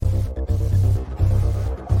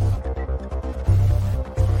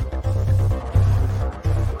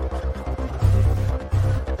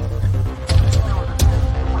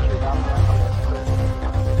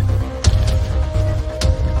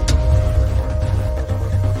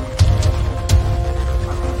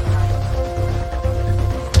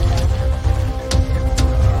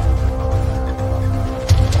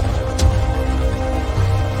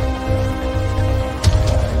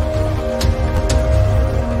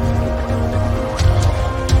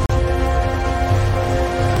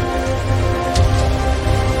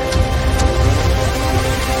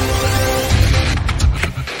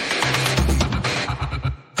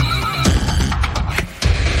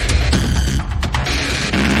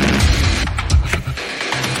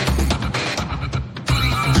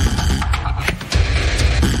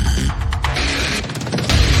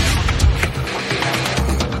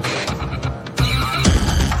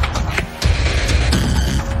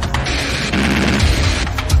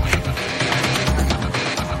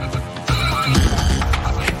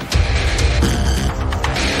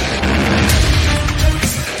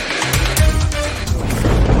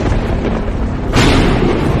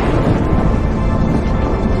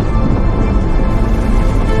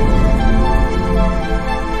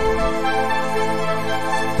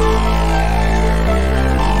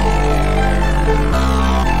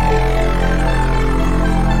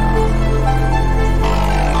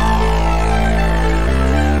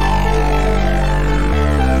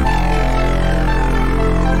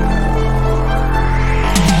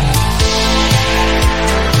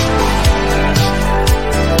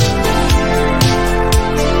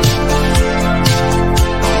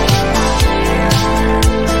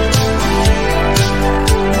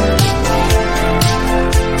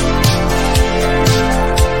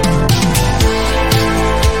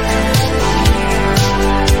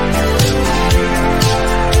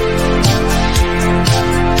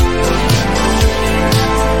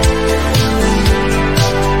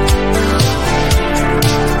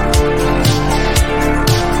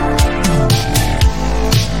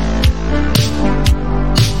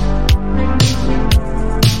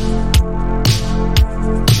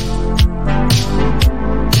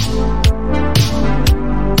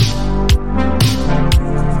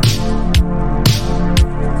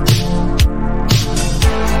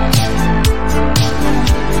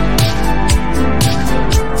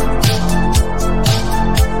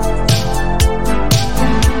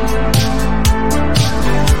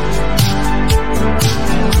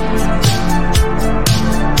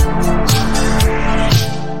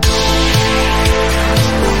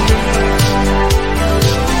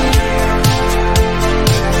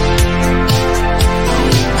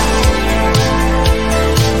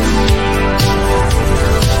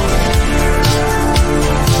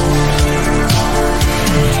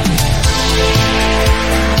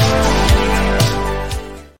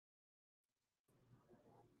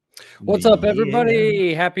What's up,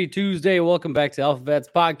 everybody? Happy Tuesday. Welcome back to AlphaVets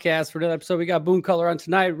Podcast for another episode. We got Boone Cutler on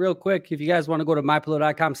tonight. Real quick, if you guys want to go to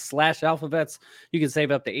mypillow.com/AlphaVets, you can save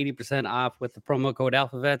up to 80% off with the promo code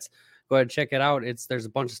AlphaVets. Go ahead and check it out. There's a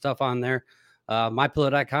bunch of stuff on there.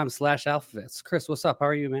 mypillow.com/AlphaVets. Chris, what's up? How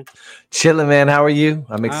are you, man? Chilling, man. How are you?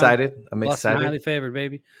 I'm excited. I'm excited. Highly favored,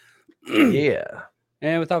 baby. Yeah.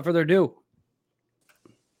 And without further ado,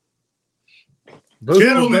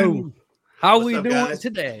 Gentlemen, how we doing guys?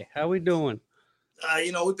 Today? How we doing?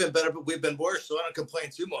 We've been better, but we've been worse, so I don't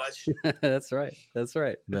complain too much. That's right.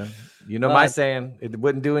 Yeah. My saying, it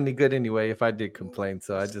wouldn't do any good anyway if I did complain,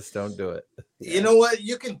 so I just don't do it. You know what?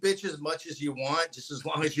 You can bitch as much as you want, just as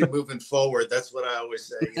long as you're moving forward. That's what I always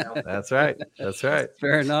say. That's right.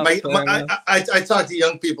 Fair enough. I talk to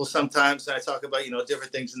young people sometimes, and I talk about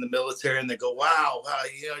different things in the military, and they go, "Wow,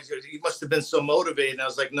 you must have been so motivated." And I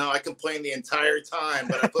was like, "No, I complained the entire time,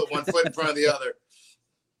 but I put one foot in front of the other."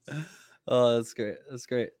 Oh, that's great.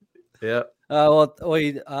 Yeah.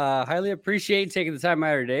 We highly appreciate taking the time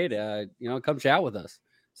out of your day to come chat with us.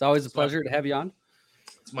 It's always a pleasure to have you on.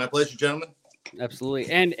 It's my pleasure, gentlemen. Absolutely.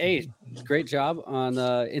 And hey, great job on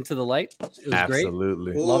Into the Light. It was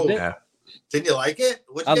Absolutely. Great. Loved it. Yeah. Did you like it?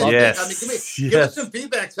 I loved it. I mean, give us some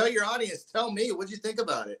feedback. Tell your audience. Tell me, what did you think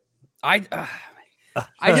about it? Give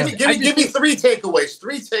me three takeaways.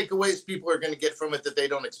 Three takeaways people are going to get from it that they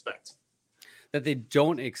don't expect. That they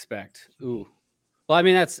don't expect. Ooh. Well, I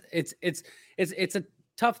mean, it's a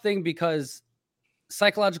tough thing because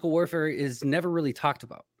psychological warfare is never really talked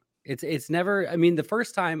about. It's never, I mean, the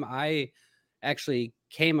first time I actually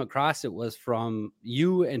came across it was from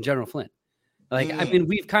you and General Flint. I mean,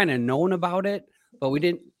 we've kind of known about it, but we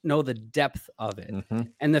didn't know the depth of it. Mm-hmm.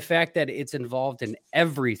 And the fact that it's involved in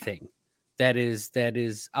everything that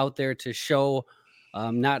is out there to show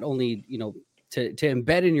not only, to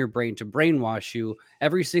embed in your brain, to brainwash you.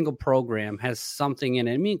 Every single program has something in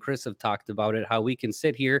it. Me and Chris have talked about it, how we can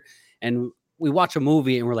sit here and we watch a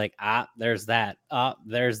movie and we're like, there's that.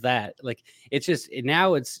 There's that. Like, it's just,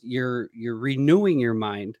 now it's, you're renewing your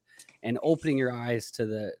mind and opening your eyes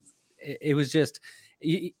to it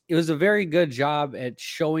was a very good job at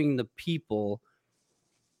showing the people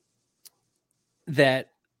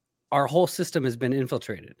that our whole system has been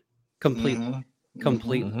infiltrated completely.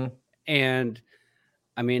 Mm-hmm. And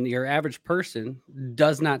I mean, your average person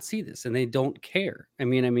does not see this and they don't care. I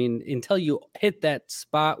mean, until you hit that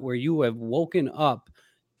spot where you have woken up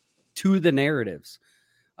to the narratives,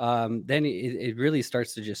 then it really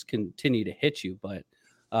starts to just continue to hit you. But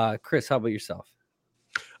Chris, how about yourself?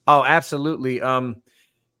 Oh, absolutely.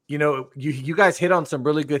 You guys hit on some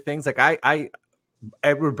really good things. Like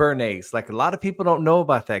Edward Bernays, like a lot of people don't know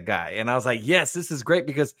about that guy. And I was like, yes, this is great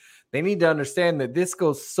because they need to understand that this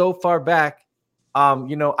goes so far back.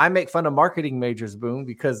 I make fun of marketing majors, Boone,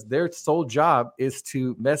 because their sole job is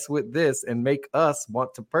to mess with this and make us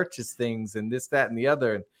want to purchase things and this, that, and the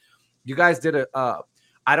other. And you guys did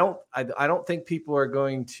I don't think people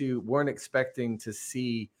weren't expecting to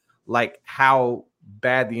see like how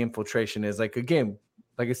bad the infiltration is. Like, again,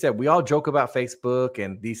 like I said, we all joke about Facebook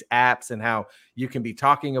and these apps and how you can be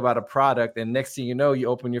talking about a product and next thing you know, you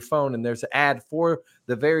open your phone and there's an ad for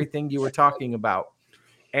the very thing you were talking about.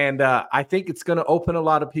 And I think it's going to open a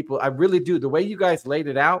lot of people. I really do. The way you guys laid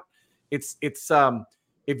it out, it's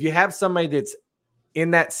if you have somebody that's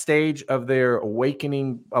in that stage of their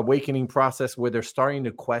awakening process where they're starting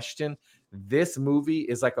to question, this movie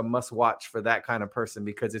is like a must watch for that kind of person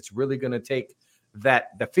because it's really going to take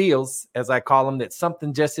the feels, as I call them, that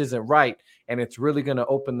something just isn't right, and it's really going to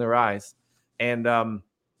open their eyes. And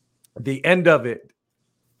the end of it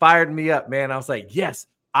fired me up, man. I was like, yes,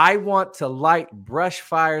 I want to light brush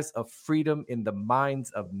fires of freedom in the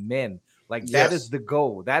minds of men. Like, yes. That is the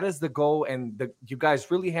goal. That is the goal. And you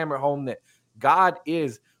guys really hammer home that God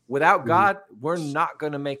is, without God, we're not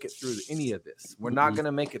going to make it through any of this. We're not going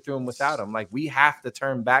to make it through him without him. Like, we have to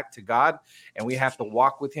turn back to God and we have to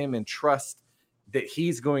walk with him and trust that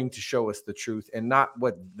he's going to show us the truth and not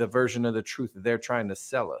what the version of the truth that they're trying to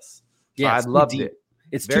sell us. So yeah, I loved it.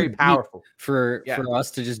 It's very powerful for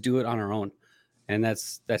us to just do it on our own. And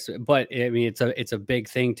that's, but I mean, it's a big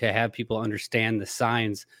thing to have people understand the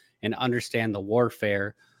signs and understand the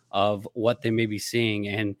warfare of what they may be seeing.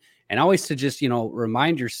 And always to just,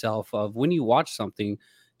 remind yourself of when you watch something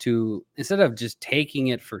to, instead of just taking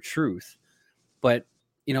it for truth, but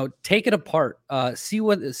take it apart, see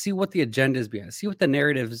what the agenda is behind it, see what the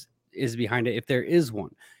narrative is behind it, if there is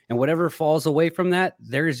one, and whatever falls away from that,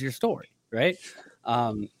 there's your story, right?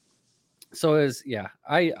 So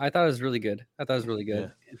I thought it was really good. Yeah.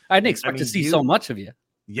 I didn't expect to see so much of you.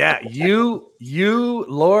 Yeah, you,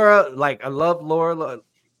 Laura. Like, I love Laura.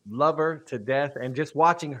 love her to death. And just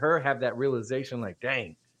watching her have that realization, like,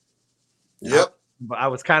 dang. Yep. I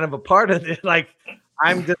was kind of a part of it. Like,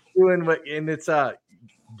 I'm just doing what, and it's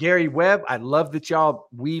Gary Webb. I love that y'all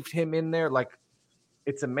weaved him in there. Like,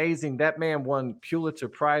 it's amazing. That man won Pulitzer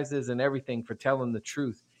Prizes and everything for telling the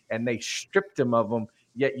truth, and they stripped him of them.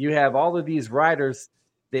 Yet you have all of these writers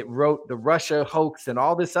that wrote the Russia hoax and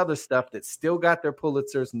all this other stuff that still got their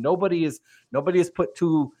Pulitzers. Nobody has put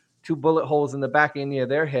two bullet holes in the back of any of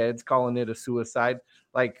their heads, calling it a suicide.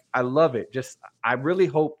 Like, I love it. I really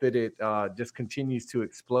hope that it just continues to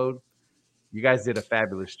explode. You guys did a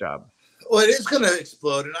fabulous job. Well, it is going to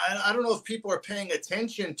explode, and I don't know if people are paying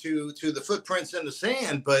attention to the footprints in the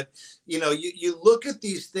sand, but you look at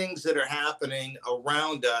these things that are happening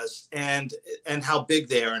around us and how big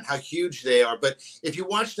they are and how huge they are. But if you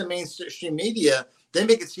watch the mainstream media, they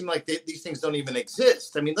make it seem like these things don't even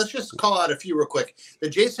exist. I mean, let's just call out a few real quick. The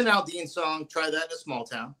Jason Aldean song, "Try That in a Small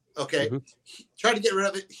Town." Okay, Try to get rid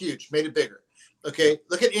of it. Huge, made it bigger. Okay,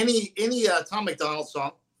 look at any Tom McDonald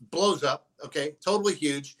song, blows up. Okay, totally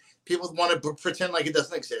huge. People want to pretend like it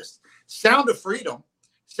doesn't exist. Sound of Freedom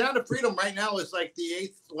right now is like the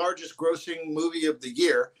 8th largest grossing movie of the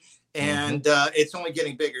year. And it's only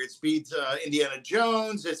getting bigger. It's beat Indiana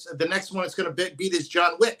Jones. It's the next one it's going to beat is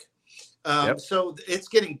John Wick. So it's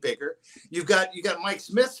getting bigger. You got Mike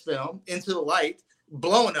Smith's film, Into the Light,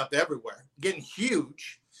 blowing up everywhere, getting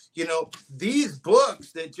huge. These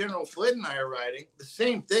books that General Flynn and I are writing, the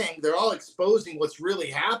same thing. They're all exposing what's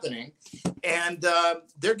really happening, and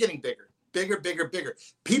they're getting bigger.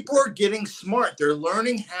 People are getting smart. They're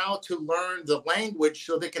learning how to learn the language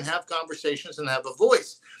so they can have conversations and have a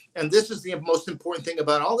voice. And this is the most important thing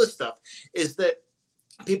about all this stuff, is that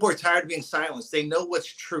people are tired of being silenced. They know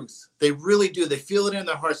what's truth. They really do. They feel it in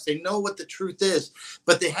their hearts. They know what the truth is,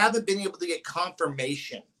 but they haven't been able to get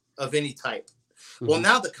confirmation of any type. Well,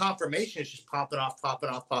 now the confirmation is just popping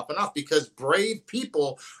off because brave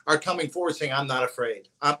people are coming forward saying, I'm not afraid.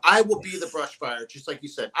 I will be the brush fire, just like you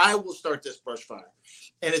said. I will start this brush fire.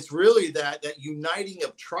 And it's really that uniting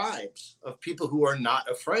of tribes of people who are not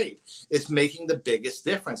afraid is making the biggest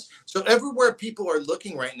difference. So everywhere people are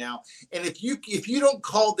looking right now, and if you don't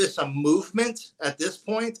call this a movement at this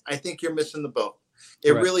point, I think you're missing the boat.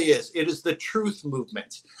 It really is. It is the truth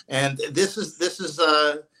movement. And this is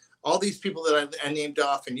all these people that I named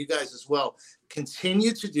off, and you guys as well,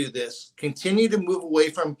 continue to do this, continue to move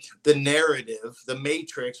away from the narrative, the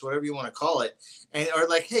matrix, whatever you want to call it, and are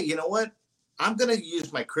like, hey, you know what? I'm going to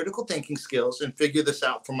use my critical thinking skills and figure this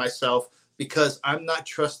out for myself because I'm not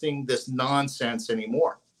trusting this nonsense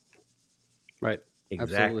anymore. Right.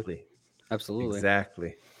 Exactly. Absolutely.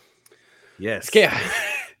 Exactly. Yes.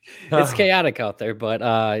 It's chaotic out there, but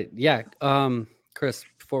Chris,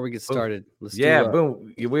 before we get started, let's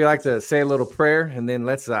boom. We like to say a little prayer, and then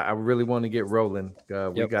let's. I really want to get rolling.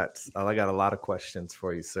 I got a lot of questions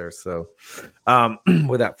for you, sir. So,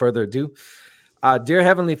 without further ado, dear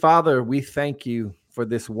Heavenly Father, we thank you for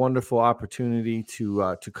this wonderful opportunity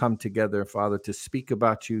to come together, Father, to speak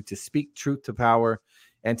about you, to speak truth to power,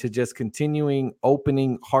 and to just continuing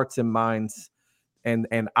opening hearts and minds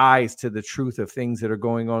and eyes to the truth of things that are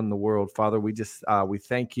going on in the world. Father, we just we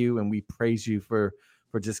thank you and we praise you for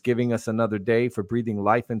just giving us another day, for breathing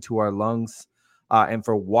life into our lungs, and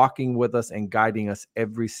for walking with us and guiding us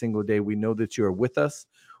every single day. We know that you are with us.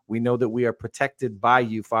 We know that we are protected by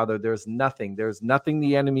you, Father. There's nothing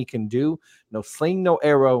the enemy can do, no sling, no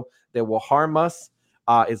arrow that will harm us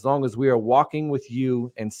as long as we are walking with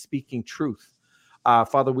you and speaking truth.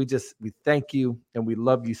 Father, we thank you and we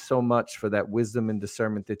love you so much for that wisdom and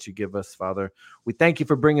discernment that you give us, Father. We thank you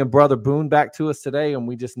for bringing Brother Boone back to us today, and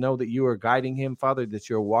we just know that you are guiding him, Father, that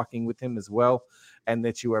you're walking with him as well, and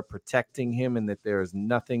that you are protecting him, and that there is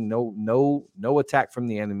nothing, no attack from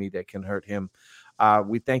the enemy that can hurt him.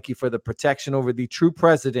 We thank you for the protection over the true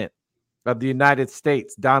president of the United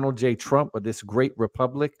States, Donald J. Trump, of this great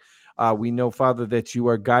republic. We know, Father, that you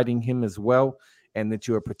are guiding him as well, and that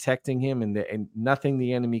you are protecting him, and nothing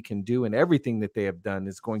the enemy can do, and everything that they have done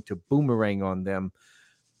is going to boomerang on them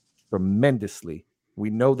tremendously. We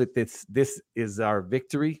know that this is our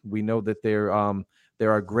victory. We know that there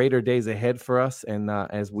are greater days ahead for us, and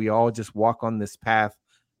as we all just walk on this path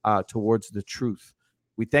towards the truth.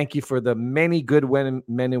 We thank you for the many good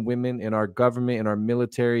men and women in our government and our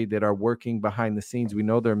military that are working behind the scenes. We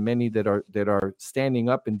know there are many that are standing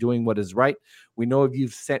up and doing what is right. We know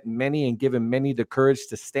you've sent many and given many the courage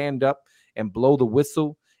to stand up and blow the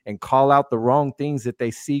whistle and call out the wrong things that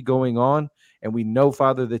they see going on. And we know,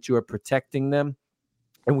 Father, that you are protecting them.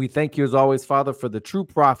 And we thank you as always, Father, for the true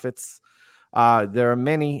prophets there are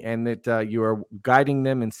many, and that you are guiding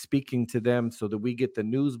them and speaking to them so that we get the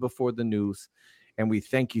news before the news. And we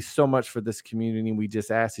thank you so much for this community. We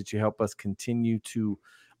just ask that you help us continue to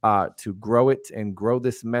grow it and grow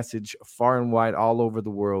this message far and wide all over the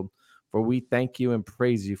world. For we thank you and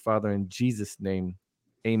praise you, Father, in Jesus' name.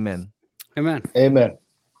 Amen. Amen. Amen.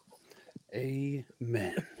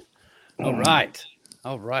 Amen. All right.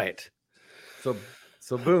 All right. So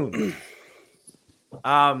Boone,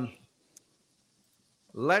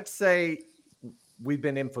 let's say we've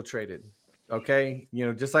been infiltrated. Okay.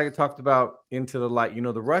 Just like I talked about Into the Light,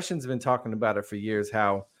 the Russians have been talking about it for years,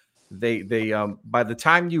 how they by the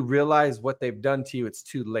time you realize what they've done to you, it's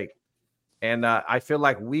too late. And I feel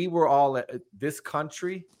like we were all this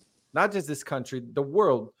country, not just this country, the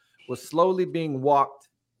world was slowly being walked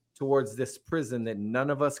towards this prison that none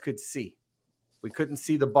of us could see. We couldn't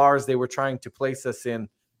see the bars they were trying to place us in.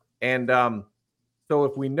 And so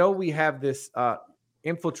if we know we have this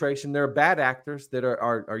infiltration, there are bad actors that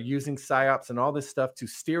are using psyops and all this stuff to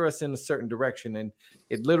steer us in a certain direction. And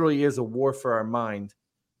it literally is a war for our mind.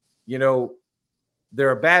 There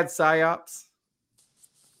are bad psyops.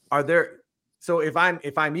 So if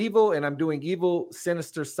I'm evil and I'm doing evil,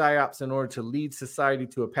 sinister psyops in order to lead society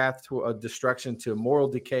to a path to a destruction, to moral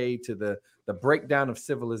decay, to the breakdown of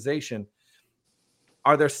civilization,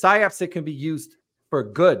 are there psyops that can be used for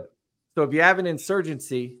good? So if you have an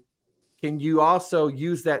insurgency, can you also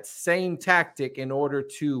use that same tactic in order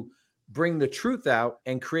to bring the truth out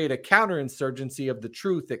and create a counterinsurgency of the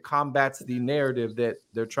truth that combats the narrative that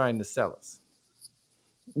they're trying to sell us?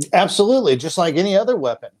 Absolutely. Just like any other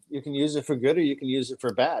weapon, you can use it for good or you can use it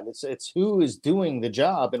for bad. It's who is doing the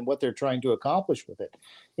job and what they're trying to accomplish with it.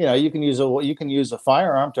 You can use a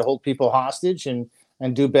firearm to hold people hostage and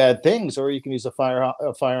do bad things, or you can use a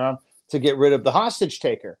firearm to get rid of the hostage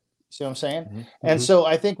taker. See what I'm saying? Mm-hmm. And so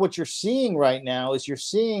I think what you're seeing right now is you're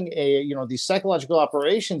seeing these psychological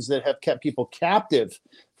operations that have kept people captive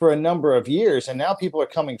for a number of years. And now people are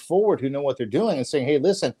coming forward who know what they're doing and saying, hey,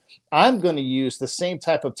 listen, I'm going to use the same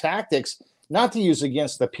type of tactics, not to use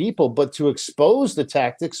against the people, but to expose the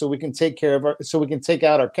tactics so we can take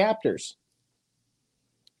out our captors.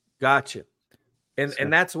 Gotcha.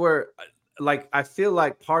 And that's where, I feel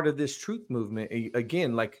like part of this truth movement,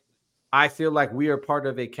 again, I feel like we are part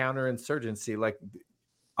of a counterinsurgency.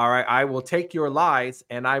 All right, I will take your lies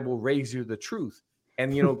and I will raise you the truth.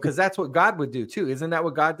 And, because that's what God would do too. Isn't that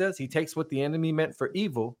what God does? He takes what the enemy meant for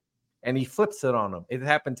evil and he flips it on them. It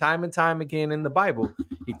happened time and time again in the Bible.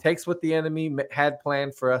 He takes what the enemy had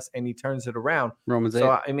planned for us and he turns it around. Romans 8.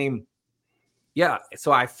 So, I mean, yeah.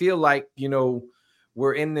 So I feel like,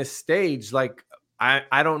 we're in this stage.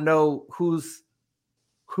 I don't know who's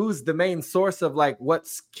the main source of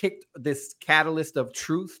what's kicked this catalyst of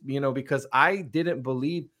truth, because I didn't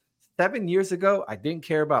believe 7 years ago. I didn't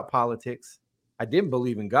care about politics. I didn't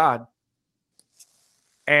believe in God.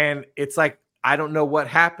 And it's I don't know what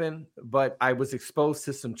happened, but I was exposed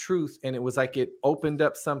to some truth. And it was it opened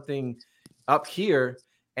up something up here.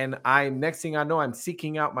 And next thing I know, I'm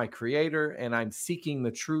seeking out my creator and I'm seeking the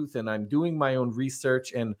truth and I'm doing my own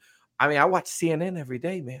research. And I mean, I watch CNN every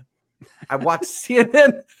day, man. I watch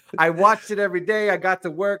CNN. I watched it every day. I got to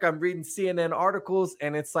work. I'm reading CNN articles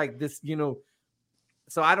and it's this,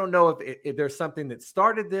 so I don't know if there's something that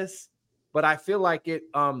started this, but I feel like it,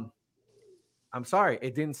 I'm sorry,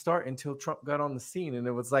 it didn't start until Trump got on the scene. And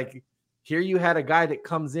it was here you had a guy that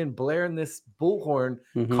comes in blaring this bullhorn,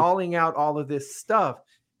 calling out all of this stuff.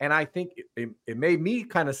 And I think it made me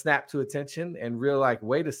kind of snap to attention and realize,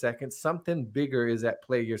 wait a second, something bigger is at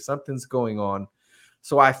play here. Something's going on.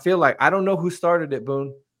 So I feel I don't know who started it,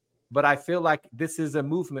 Boone, but I feel like this is a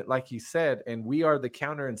movement, like you said, and we are the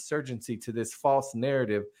counterinsurgency to this false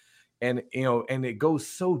narrative. And, and it goes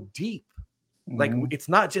so deep. It's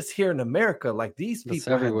not just here in America. These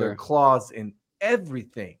people have their claws in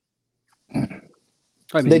everything.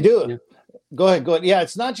 They do. Yeah. Go ahead. Yeah,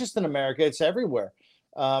 it's not just in America. It's everywhere.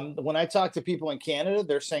 When I talk to people in Canada,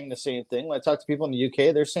 they're saying the same thing. When I talk to people in the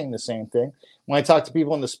UK, they're saying the same thing. When I talk to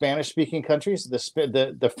people in the Spanish-speaking countries,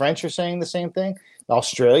 the French are saying the same thing.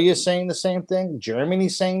 Australia is saying the same thing.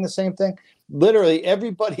 Germany's saying the same thing. Literally,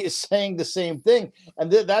 everybody is saying the same thing.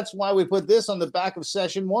 And that's why we put this on the back of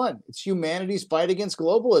session 1. It's humanity's fight against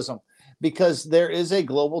globalism, because there is a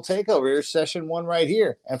global takeover. Here's session 1 right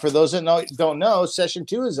here. And for those that don't know, session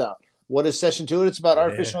 2 is out. What is session 2? It's about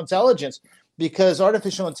artificial intelligence. Because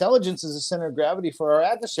artificial intelligence is a center of gravity for our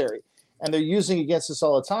adversary, and they're using it against us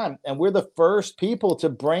all the time. And we're the first people to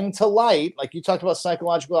bring to light, like you talked about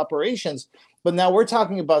psychological operations, but now we're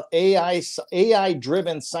talking about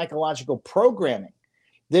AI-driven psychological programming.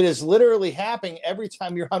 that is literally happening every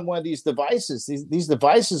time you're on one of these devices. These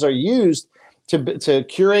devices are used to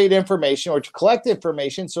curate information or to collect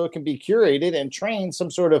information so it can be curated and train some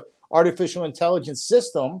sort of artificial intelligence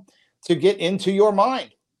system to get into your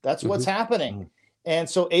mind. That's what's happening. And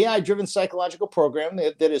so AI-driven psychological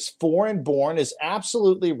programming that is foreign-born is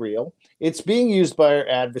absolutely real. It's being used by our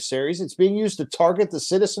adversaries. It's being used to target the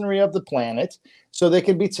citizenry of the planet so they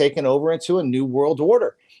can be taken over into a new world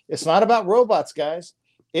order. It's not about robots, guys.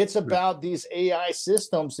 It's about these AI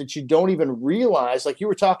systems that you don't even realize. Like you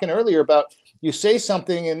were talking earlier about, you say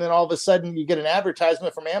something and then all of a sudden you get an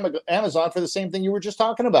advertisement from Amazon for the same thing you were just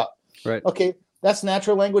talking about. Right. Okay, that's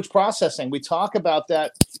natural language processing. We talk about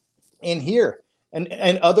that in here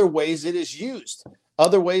and other ways it is used.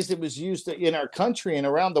 Other ways it was used in our country and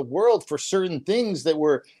around the world for certain things that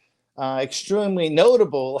were extremely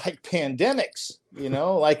notable, like pandemics,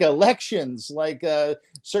 like elections, like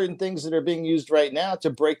certain things that are being used right now to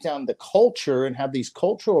break down the culture and have these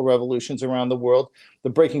cultural revolutions around the world, the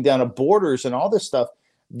breaking down of borders and all this stuff.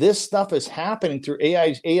 This stuff is happening through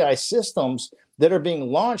AI systems that are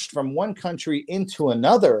being launched from one country into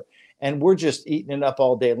another. And we're just eating it up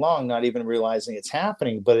all day long, not even realizing it's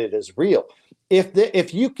happening, but it is real.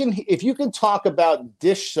 If you can talk about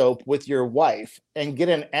dish soap with your wife and get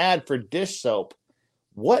an ad for dish soap,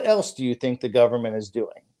 what else do you think the government is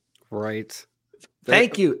doing? Right.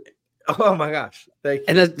 Thank you. Oh my gosh. Thank you.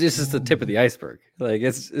 And this is the tip of the iceberg. Like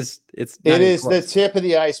it is the tip of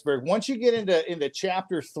the iceberg. Once you get into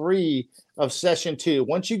chapter 3 of session 2,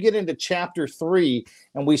 once you get into chapter 3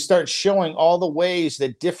 and we start showing all the ways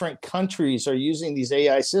that different countries are using these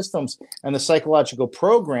AI systems and the psychological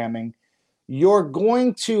programming, you're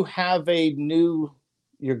going to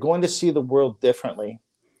see the world differently,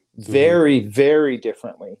 very, very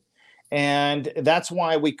differently. And that's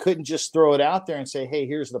why we couldn't just throw it out there and say, hey,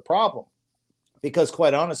 here's the problem. Because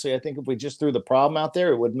quite honestly, I think if we just threw the problem out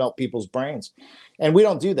there, it would melt people's brains. And we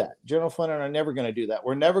don't do that. General Flynn and I are never going to do that.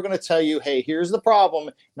 We're never going to tell you, hey, here's the problem.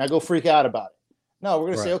 Now go freak out about it. No, we're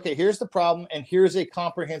going to say, okay, here's the problem, and here's a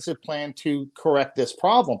comprehensive plan to correct this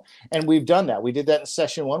problem. And we've done that. We did that in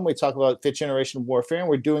session 1. We talk about fifth generation warfare, and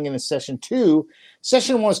we're doing it in session 2.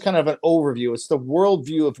 Session 1 is kind of an overview. It's the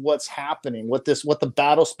worldview of what's happening, what the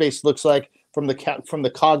battle space looks like from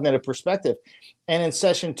the cognitive perspective. And in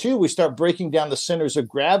session 2, we start breaking down the centers of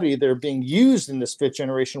gravity that are being used in this fifth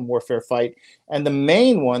generation warfare fight. And the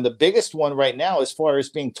main one, the biggest one right now, as far as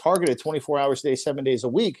being targeted 24 hours a day, 7 days a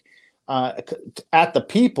week, at the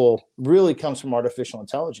people, really comes from artificial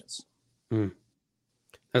intelligence.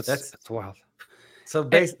 That's wild. So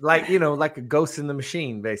basically, like a ghost in the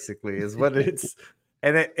machine, basically, is what it's.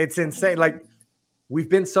 And it's insane. Like, we've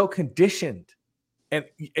been so conditioned. And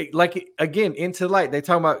like, again, into light, they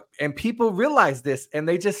talk about, and people realize this, and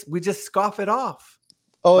we just scoff it off.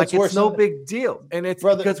 Oh, like it's no big deal. And it's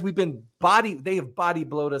because they have body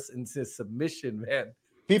blowed us into submission, man.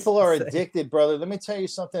 People are addicted, brother. Let me tell you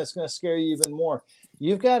something that's going to scare you even more.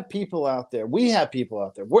 You've got people out there. We have people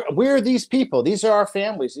out there. We're these people. These are our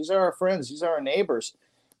families. These are our friends. These are our neighbors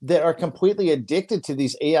that are completely addicted to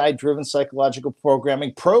these AI-driven psychological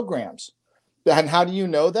programming programs. And how do you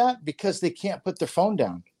know that? Because they can't put their phone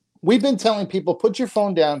down. We've been telling people, put your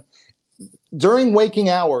phone down during waking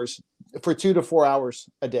hours for 2 to 4 hours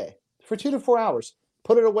a day. For 2 to 4 hours,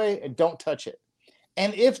 put it away and don't touch it.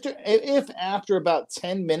 And if after about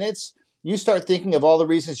 10 minutes, you start thinking of all the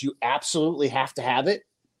reasons you absolutely have to have it,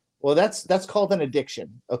 well, that's called an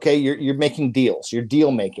addiction. Okay, you're making deals. You're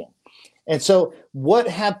deal making. And so what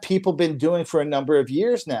have people been doing for a number of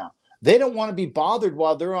years now? They don't want to be bothered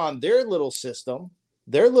while they're on their little system,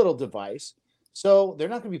 their little device. So they're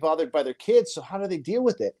not going to be bothered by their kids. So how do they deal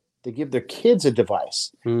with it? They give their kids a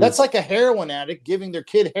device. That's like a heroin addict giving their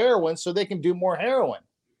kid heroin so they can do more heroin.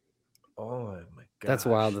 Oh, my God. That's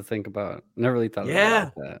wild to think about. Never really thought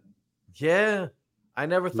about that. Yeah. I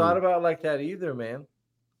never thought about it like that either, man.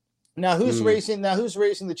 Now who's raising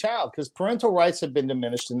the child? Because parental rights have been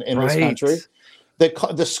diminished in this country.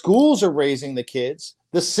 The schools are raising the kids.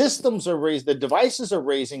 The systems are raised. The devices are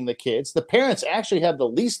raising the kids. The parents actually have the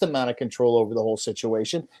least amount of control over the whole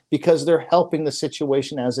situation because they're helping the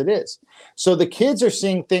situation as it is. So the kids are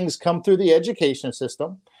seeing things come through the education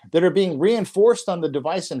system that are being reinforced on the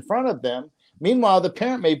device in front of them. Meanwhile, the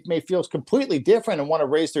parent may feel completely different and want to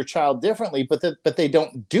raise their child differently, but they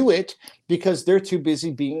don't do it because they're too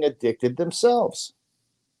busy being addicted themselves.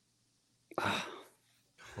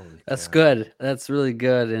 That's good. That's really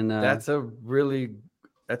good. And that's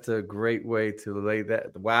a great way to lay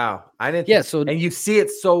that. Wow. I didn't. Yeah. So, and you see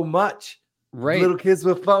it so much, right? Little kids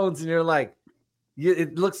with phones, and you're like,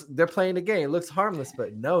 they're playing the game. It looks harmless,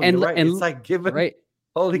 but no, you're right. It's like giving. Right.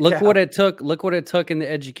 Holy look cow. what it took in the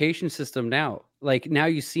education system now. Like now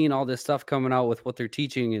you've seen all this stuff coming out with what they're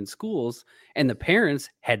teaching in schools, and the parents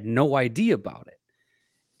had no idea about it.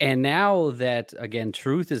 And now that, again,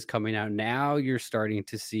 truth is coming out, now you're starting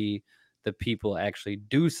to see the people actually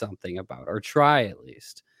do something about it, or try at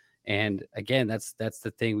least. And again, that's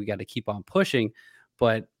the thing, we got to keep on pushing.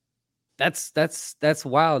 But that's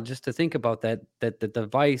wild just to think about, that the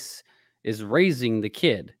device is raising the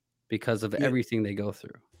kid because of everything they go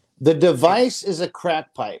through. The device is a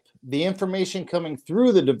crack pipe. The information coming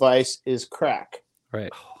through the device is crack.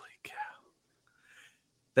 Right. Holy cow.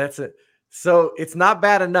 That's it. So it's not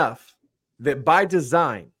bad enough that by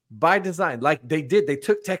design, like they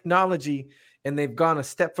took technology and they've gone a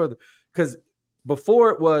step further. Because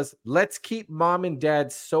before it was, let's keep mom and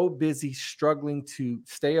dad so busy struggling to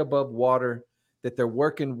stay above water that they're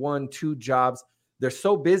working 1-2 jobs. They're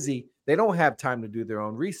so busy, they don't have time to do their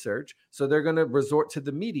own research. So they're going to resort to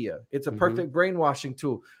the media. It's a perfect brainwashing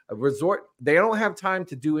tool. They don't have time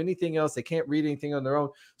to do anything else. They can't read anything on their own.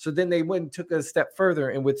 So then they went and took it a step further.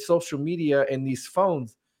 And with social media and these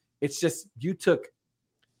phones, it's just, you took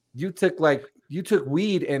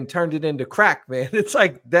weed and turned it into crack, man. It's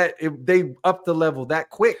like that. They upped the level that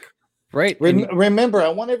quick. Right. Remember, I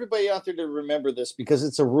want everybody out there to remember this, because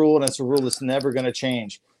it's a rule, and it's a rule that's never going to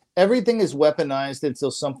change. Everything is weaponized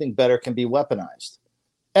until something better can be weaponized.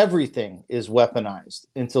 Everything is weaponized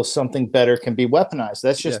until something better can be weaponized.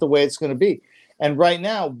 That's just the way it's going to be. And right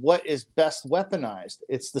now, what is best weaponized?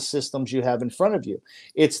 It's the systems you have in front of you.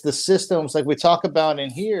 It's the systems like we talk about in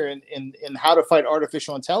here in how to fight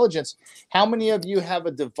artificial intelligence. How many of you have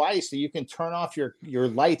a device that you can turn off your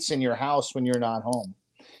lights in your house when you're not home?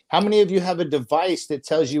 How many of you have a device that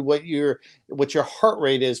tells you what your heart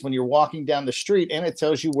rate is when you're walking down the street, and it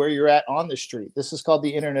tells you where you're at on the street? This is called the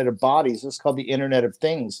Internet of Bodies. This is called the Internet of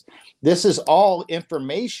Things. This is all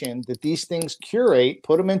information that these things curate,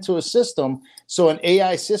 put them into a system, so an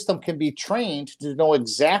AI system can be trained to know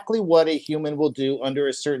exactly what a human will do under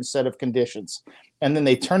a certain set of conditions. And then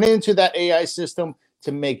they turn it into that AI system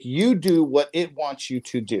to make you do what it wants you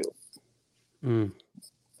to do.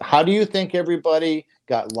 How do you think everybody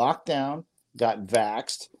got locked down, got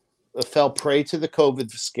vaxxed, fell prey to the COVID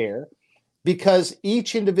scare? Because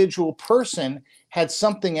each individual person had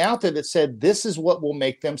something out there that said, this is what will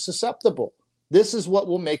make them susceptible. This is what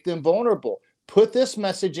will make them vulnerable. Put this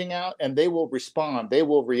messaging out and they will respond. They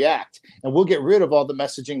will react. And we'll get rid of all the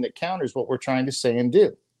messaging that counters what we're trying to say and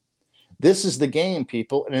do. This is the game,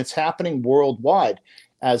 people, and it's happening worldwide,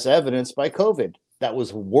 as evidenced by COVID. That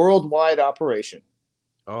was a worldwide operation.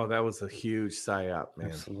 Oh, that was a huge psyop,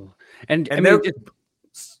 man. Absolutely. And I mean, mean,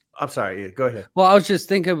 I'm sorry. Go ahead. Well, I was just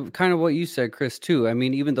thinking of kind of what you said, Chris, too. I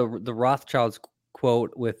mean, even the Rothschilds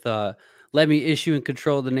quote with, let me issue and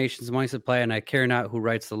control the nation's money supply, and I care not who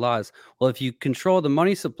writes the laws. Well, if you control the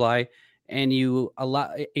money supply and you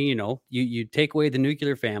allow, you take away the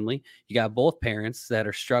nuclear family, you got both parents that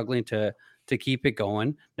are struggling to keep it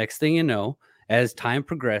going. Next thing you know, as time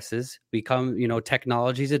progresses,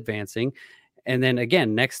 technology's advancing. And then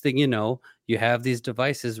again, next thing you know, you have these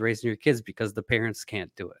devices raising your kids because the parents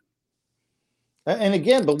can't do it. And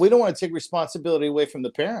again, but we don't want to take responsibility away from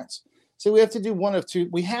the parents. So we have to do one of two.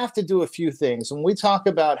 We have to do a few things. When we talk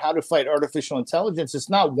about how to fight artificial intelligence,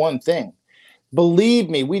 it's not one thing. Believe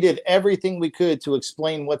me, we did everything we could to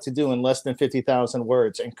explain what to do in less than 50,000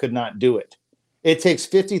 words and could not do it. It takes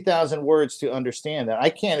 50,000 words to understand that.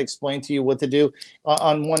 I can't explain to you what to do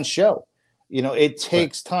on one show. It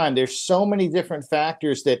takes time. There's so many different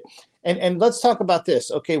factors that, and let's talk about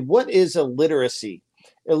this. Okay, what is illiteracy?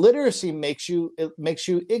 Illiteracy makes you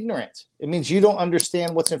ignorant. It means you don't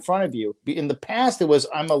understand what's in front of you. In the past, it was,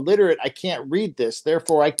 I'm illiterate. I can't read this.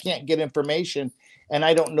 Therefore, I can't get information, and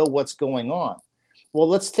I don't know what's going on. Well,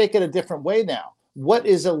 let's take it a different way now. What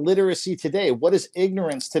is illiteracy today? What is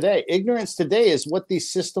ignorance today? Ignorance today is what these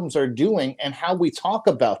systems are doing and how we talk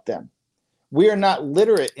about them. We are not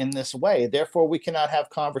literate in this way. Therefore, we cannot have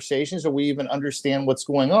conversations or we even understand what's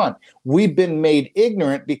going on. We've been made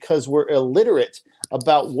ignorant because we're illiterate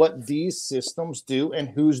about what these systems do and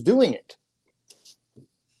who's doing it.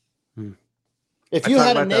 If you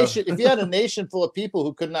had a nation full of people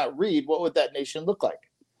who could not read, what would that nation look like?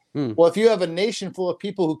 Well, if you have a nation full of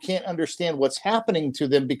people who can't understand what's happening to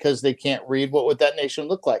them because they can't read, what would that nation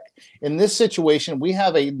look like? In this situation, we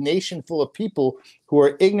have a nation full of people who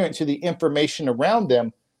are ignorant to the information around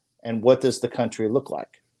them. And what does the country look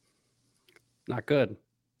like? Not good.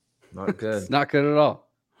 Not good. It's not good at all.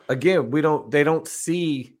 Again, they don't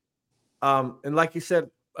see, and like you said,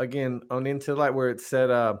 again, on Into Light, where it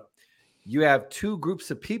said, you have two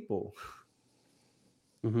groups of people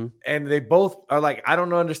And they both are like, I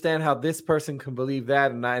don't understand how this person can believe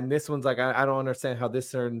that. And this one's like, I don't understand how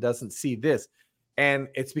this person doesn't see this. And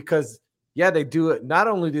it's because, they do it. Not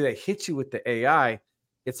only do they hit you with the AI,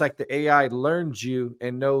 it's like the AI learns you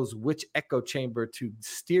and knows which echo chamber to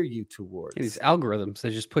steer you towards. These algorithms,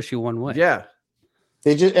 they just push you one way. Yeah.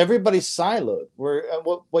 Everybody's siloed. Where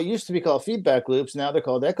what used to be called feedback loops, now they're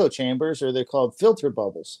called echo chambers, or they're called filter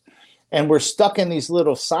bubbles. And we're stuck in these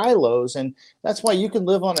little silos. And that's why you can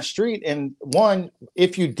live on a street. And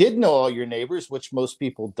if you did know all your neighbors, which most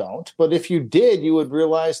people don't, but if you did, you would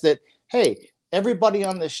realize that, hey, everybody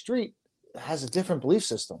on this street has a different belief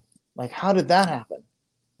system. Like, how did that happen?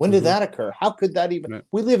 When did that occur? How could that even? Right.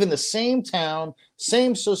 We live in the same town,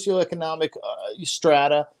 same socioeconomic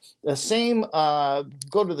strata, the same,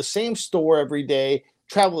 go to the same store every day,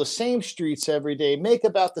 travel the same streets every day, make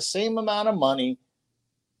about the same amount of money.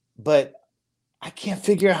 But I can't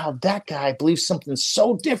figure out how that guy believes something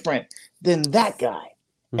so different than that guy.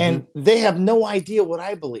 And they have no idea what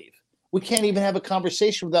I believe. We can't even have a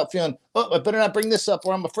conversation without feeling, I better not bring this up,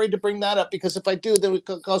 or I'm afraid to bring that up, because if I do, then it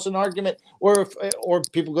could cause an argument. Or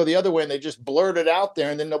people go the other way and they just blurt it out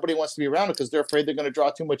there, and then nobody wants to be around it because they're afraid they're going to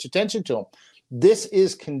draw too much attention to them. This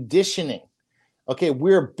is conditioning. Okay,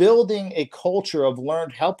 we're building a culture of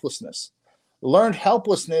learned helplessness. Learned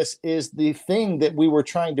helplessness is the thing that we were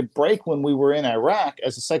trying to break when we were in Iraq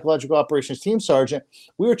as a psychological operations team sergeant.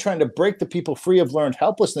 We were trying to break the people free of learned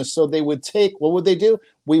helplessness so they would what would they do?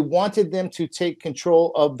 We wanted them to take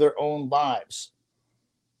control of their own lives.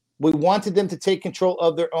 We wanted them to take control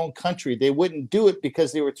of their own country. They wouldn't do it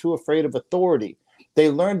because they were too afraid of authority.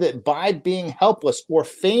 They learned that by being helpless or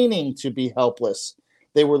feigning to be helpless,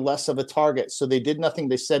 they were less of a target. So they did nothing,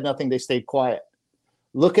 they said nothing, they stayed quiet.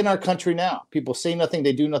 Look in our country now. People say nothing,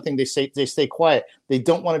 they do nothing, they stay quiet. They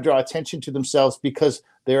don't want to draw attention to themselves because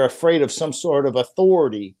they're afraid of some sort of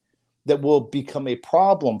authority that will become a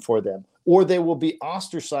problem for them, or they will be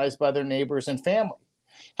ostracized by their neighbors and family.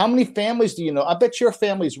 How many families do you know? I bet your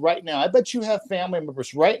families right now, I bet you have family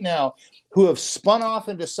members right now who have spun off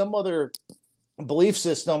into some other belief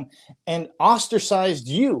system and ostracized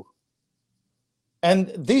you.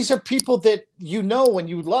 And these are people that you know and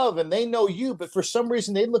you love, and they know you, but for some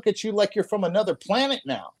reason they look at you like you're from another planet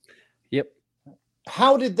now. Yep.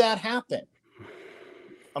 How did that happen?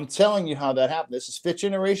 I'm telling you how that happened. This is fifth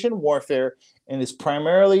generation warfare, and it's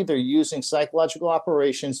primarily they're using psychological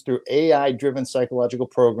operations through AI-driven psychological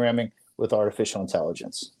programming with artificial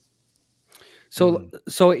intelligence. So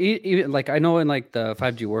even like I know in like the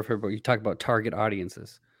 5G warfare, but you talk about target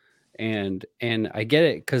audiences. And I get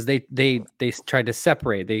it because they tried to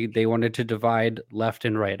separate. They wanted to divide left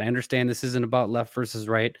and right. I understand this isn't about left versus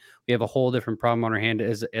right. We have a whole different problem on our hand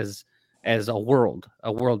as a world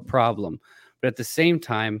problem. But at the same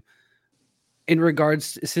time, in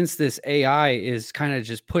regards, since this AI is kind of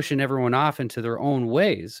just pushing everyone off into their own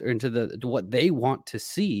ways or into what they want to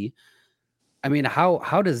see, I mean,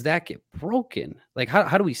 how does that get broken? Like,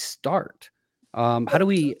 how do we start? How do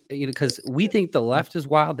we, because we think the left is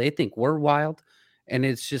wild, they think we're wild, and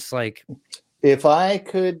it's just like, if I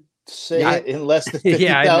could say it in less than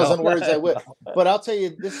 50,000 words, I would. But I'll tell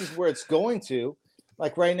you, this is where it's going to.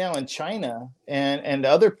 Like right now in China and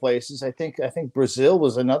other places, I think Brazil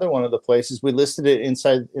was another one of the places we listed it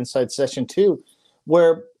inside session 2,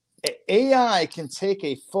 where AI can take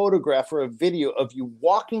a photograph or a video of you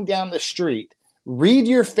walking down the street, read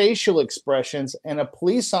your facial expressions, and a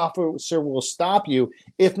police officer will stop you,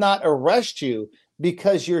 if not arrest you,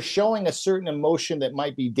 because you're showing a certain emotion that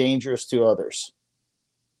might be dangerous to others.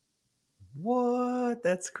 What?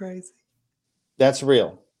 That's crazy. That's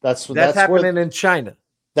real. That's happening in China.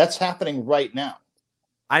 That's happening right now.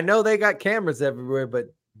 I know they got cameras everywhere,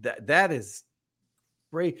 but that is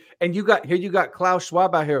great. And you got Klaus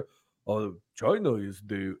Schwab out here. Oh, China is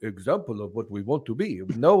the example of what we want to be.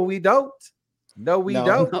 No, we don't. No,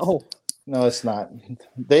 don't. No, it's not.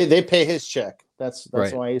 They pay his check. That's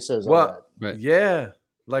right. Why he says all that. Right. Yeah.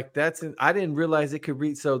 Like I didn't realize it could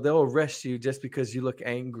read. So they'll arrest you just because you look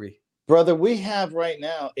angry. Brother, we have right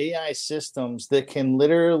now AI systems that can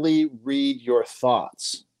literally read your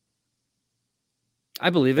thoughts. I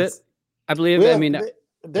believe it. I believe it. I mean,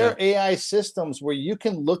 there are AI systems where you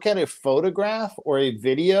can look at a photograph or a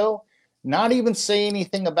video, not even say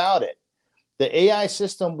anything about it. The AI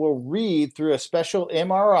system will read through a special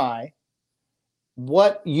MRI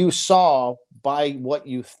what you saw by what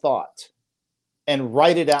you thought and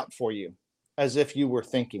write it out for you as if you were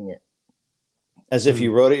thinking it, as if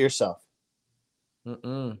you wrote it yourself.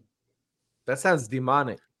 That sounds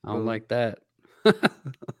demonic. I don't like that. I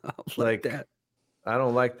don't like that. I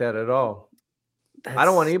don't like that at all. I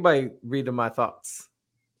don't want anybody reading my thoughts.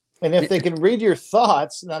 And if they can read your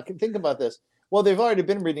thoughts, now think about this. Well, they've already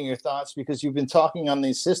been reading your thoughts because you've been talking on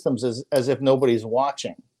these systems as if nobody's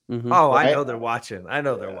watching. Mm-hmm. Oh, right? I know they're watching.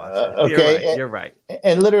 Okay, you're right.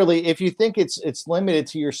 And literally, if you think it's limited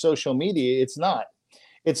to your social media, it's not.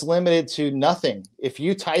 It's limited to nothing. If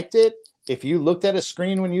you typed it, if you looked at a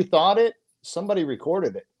screen when you thought it, somebody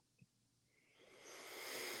recorded it.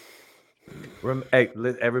 Hey,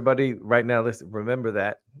 everybody, right now, listen. Remember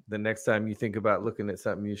that the next time you think about looking at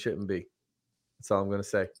something you shouldn't be. That's all I'm going to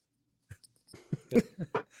say.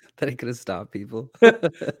 That ain't gonna stop people.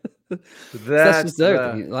 That's just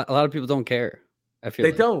their thing. A lot of people don't care. I feel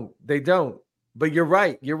they don't. But you're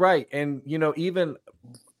right. And even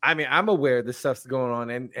I'm aware this stuff's going on,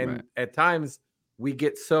 and right. At times we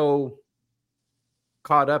get so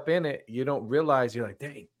caught up in it, you don't realize. You're like,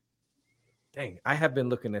 dang, I have been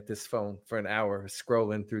looking at this phone for an hour,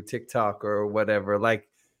 scrolling through TikTok or whatever. Like,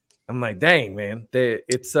 I'm like, dang, man,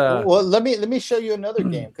 it's well, let me show you another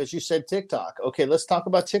game, because you said TikTok. Okay, let's talk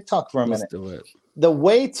about TikTok for a minute. Do it. The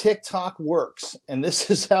way TikTok works, and this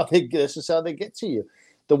is how they get to you.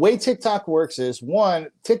 The way TikTok works is, one,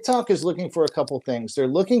 TikTok is looking for a couple things. They're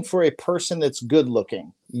looking for a person that's good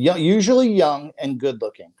looking, usually young and good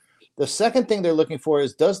looking. The second thing they're looking for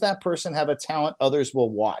is, does that person have a talent others will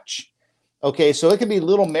watch? Okay, so it could be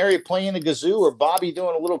little Mary playing a kazoo or Bobby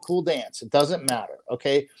doing a little cool dance. It doesn't matter,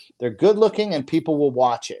 okay? They're good looking and people will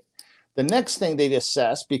watch it. The next thing they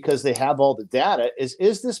assess, because they have all the data,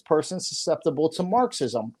 is this person susceptible to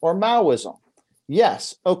Marxism or Maoism?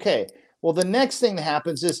 Yes, okay. Well, the next thing that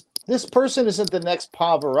happens is, this person isn't the next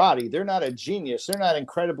Pavarotti. They're not a genius. They're not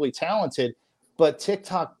incredibly talented, but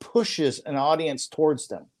TikTok pushes an audience towards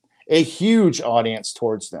them, a huge audience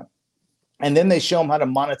towards them. And then they show them how to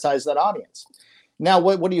monetize that audience. Now,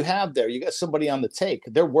 what do you have there? You got somebody on the take.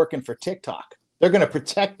 They're working for TikTok. They're going to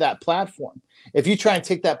protect that platform. If you try and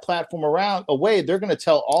take that platform away, they're going to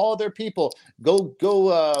tell all their people, go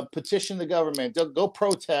petition the government, go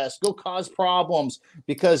protest, go cause problems,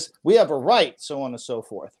 because we have a right, so on and so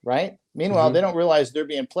forth, right? Meanwhile, they don't realize they're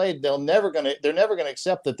being played. They're never going to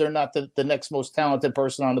accept that they're not the next most talented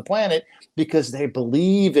person on the planet, because they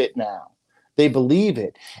believe it now. They believe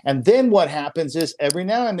it. And then what happens is, every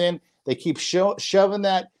now and then they keep shoving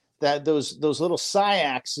those little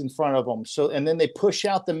psyops in front of them. And then they push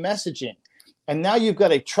out the messaging. And now you've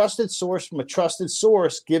got a trusted source from a trusted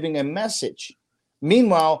source giving a message.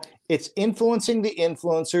 Meanwhile, it's influencing the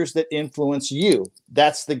influencers that influence you.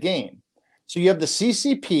 That's the game. So you have the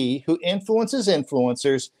CCP, who influences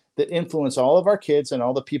influencers that influence all of our kids and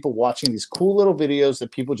all the people watching these cool little videos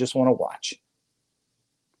that people just want to watch.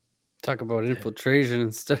 Talk about infiltration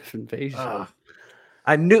instead of invasion.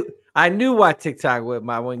 I knew why TikTok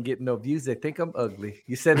wasn't getting no views. They think I'm ugly.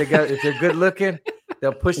 You said if they're good looking,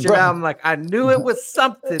 they'll push it out. I'm like, I knew it was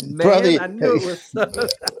something, man. Brother, I knew it was something.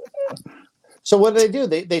 So what do?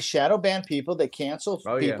 They shadow ban people. They cancel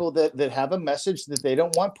people that have a message that they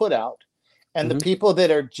don't want put out. And the people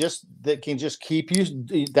that can just keep you,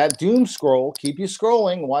 that doom scroll, keep you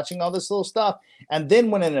scrolling, watching all this little stuff. And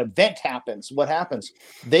then when an event happens, what happens?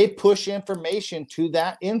 They push information to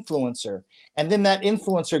that influencer. And then that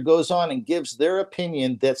influencer goes on and gives their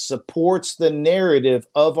opinion that supports the narrative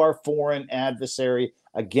of our foreign adversary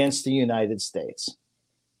against the United States.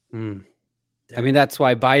 I mean, that's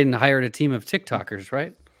why Biden hired a team of TikTokers,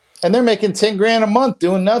 right? And they're making $10,000 a month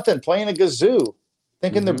doing nothing, playing a kazoo,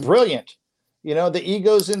 thinking they're brilliant. The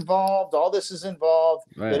ego's involved. All this is involved.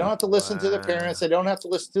 Right. They don't have to listen to their parents. They don't have to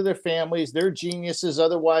listen to their families. They're geniuses.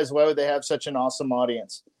 Otherwise, why would they have such an awesome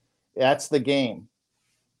audience? That's the game.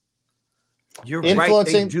 You're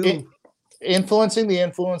influencing the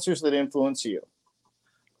influencers that influence you.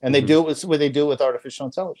 And they do it with artificial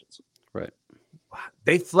intelligence. Right.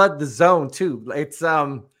 They flood the zone too. It's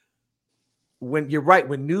when you're right,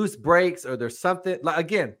 when news breaks or there's something, like,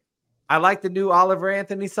 again, I like the new Oliver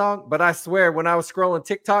Anthony song, but I swear when I was scrolling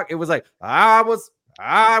TikTok, it was like, I was.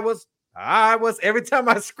 Every time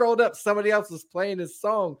I scrolled up, somebody else was playing his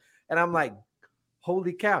song. And I'm like,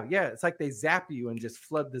 holy cow. Yeah, it's like they zap you and just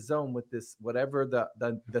flood the zone with this, whatever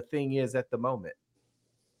the thing is at the moment.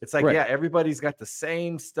 It's like, everybody's got the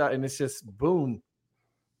same stuff, and it's just boom.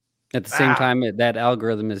 At the same time, that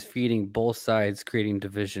algorithm is feeding both sides, creating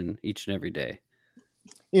division each and every day.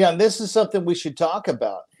 Yeah, and this is something we should talk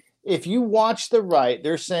about. If you watch the right,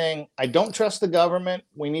 they're saying, I don't trust the government,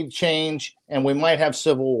 we need change, and we might have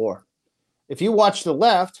civil war. If you watch the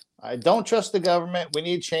left, I don't trust the government, we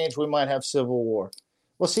need change, we might have civil war.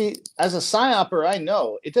 Well, see, as a psyoper, I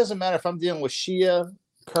know it doesn't matter if I'm dealing with Shia,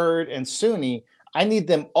 Kurd, and Sunni. I need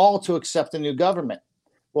them all to accept the new government.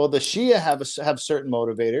 Well, the Shia have certain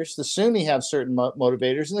motivators, the Sunni have certain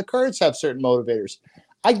motivators, and the Kurds have certain motivators.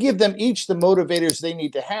 I give them each the motivators they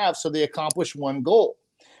need to have so they accomplish one goal.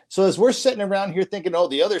 So as we're sitting around here thinking, oh,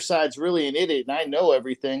 the other side's really an idiot and I know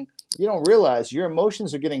everything, you don't realize your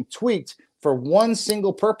emotions are getting tweaked for one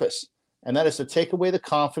single purpose, and that is to take away the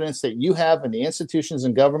confidence that you have in the institutions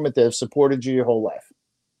and government that have supported you your whole life.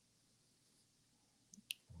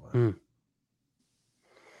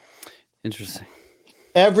 Interesting.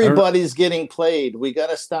 Everybody's getting played. We got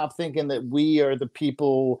to stop thinking that we are the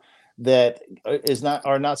people that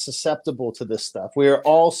are not susceptible to this stuff. We are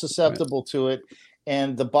all susceptible to it.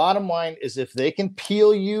 And the bottom line is, if they can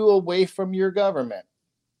peel you away from your government,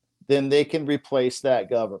 then they can replace that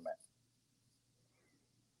government.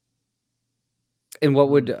 And what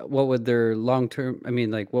would their long-term, I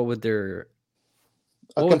mean, like, what would their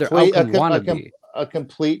outcome want to be? A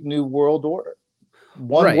complete new world order.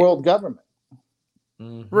 One world government.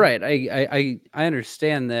 Mm-hmm. Right. I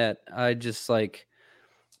understand that. I just like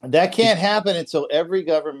that can't happen until every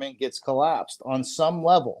government gets collapsed on some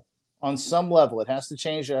level. On some level, it has to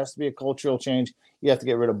change. There has to be a cultural change. You have to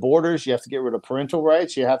get rid of borders. You have to get rid of parental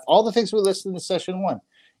rights. You have all the things we listed in session 1.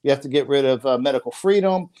 You have to get rid of medical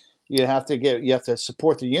freedom. You have to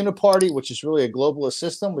support the Uniparty, which is really a globalist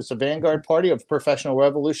system. It's a vanguard party of professional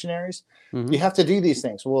revolutionaries. Mm-hmm. You have to do these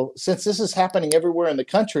things. Well, since this is happening everywhere in the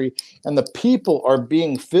country, and the people are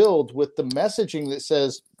being filled with the messaging that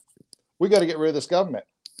says, we got to get rid of this government.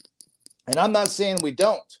 And I'm not saying we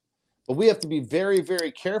don't, but we have to be very,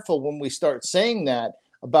 very careful when we start saying that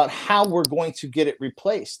about how we're going to get it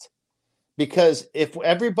replaced. Because if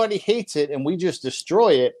everybody hates it and we just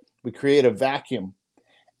destroy it, we create a vacuum.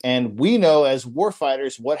 And we know as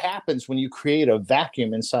warfighters what happens when you create a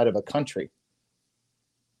vacuum inside of a country.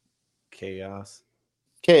 Chaos.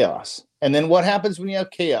 And then what happens when you have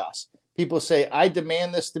chaos? People say, I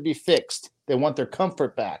demand this to be fixed. They want their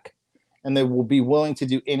comfort back. And they will be willing to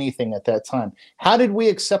do anything at that time. How did we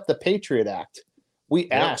accept the Patriot Act? We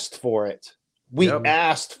asked for it.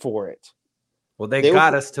 Asked for it. Well, they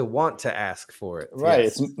got us to want to ask for it. Right.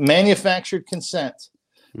 Yes. It's manufactured consent.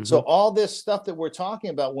 Mm-hmm. So all this stuff that we're talking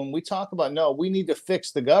about, when we talk about, no, we need to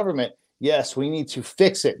fix the government. Yes, we need to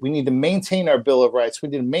fix it. We need to maintain our Bill of Rights. We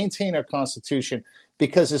need to maintain our Constitution,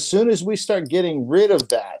 because as soon as we start getting rid of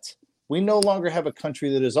that, we no longer have a country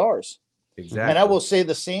that is ours. Exactly. And I will say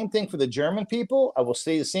the same thing for the German people. I will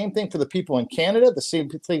say the same thing for the people in Canada, the same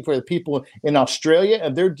thing for the people in Australia,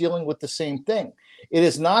 and they're dealing with the same thing. It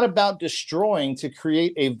is not about destroying to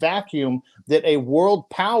create a vacuum that a world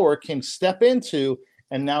power can step into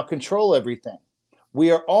and now control everything.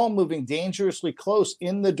 We are all moving dangerously close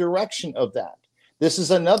in the direction of that. This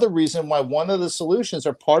is another reason why one of the solutions,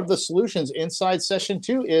 or part of the solutions inside session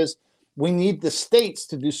 2, is we need the states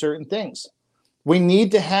to do certain things. We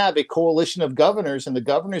need to have a coalition of governors, and the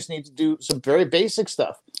governors need to do some very basic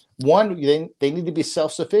stuff. One, they need to be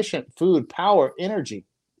self-sufficient, food, power, energy,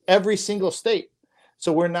 every single state.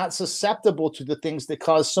 So we're not susceptible to the things that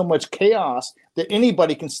cause so much chaos that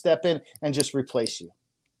anybody can step in and just replace you.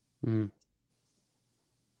 Mm.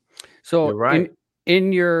 So right.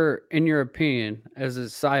 in your opinion, as a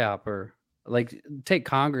psyoper, like, take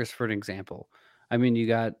Congress for an example. I mean, you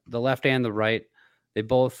got the left and the right. They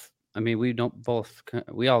both, I mean, we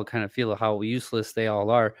all kind of feel how useless they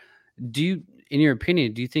all are. In your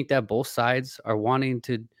opinion, do you think that both sides are wanting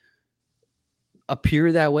to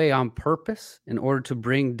appear that way on purpose in order to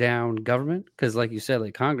bring down government? Because like you said,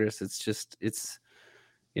 like Congress, do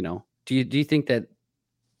you think that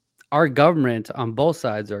our government on both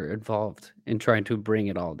sides are involved in trying to bring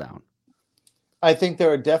it all down? I think there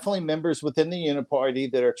are definitely members within the Uniparty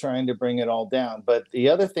that are trying to bring it all down. But the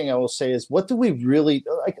other thing I will say is, what do we really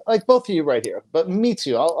like? Both of you right here, but me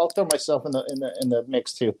too. I'll throw myself in the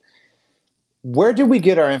mix too. Where do we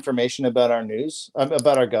get our information about our news,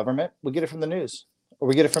 about our government? We get it from the news, or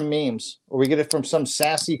we get it from memes, or we get it from some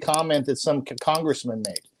sassy comment that some congressman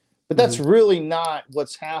made. But that's really not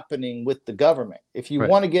what's happening with the government. If you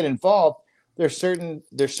want to get involved, there's certain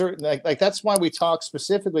like that's why we talk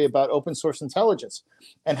specifically about open source intelligence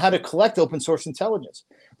and how to collect open source intelligence.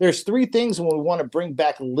 There's 3 things when we want to bring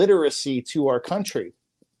back literacy to our country.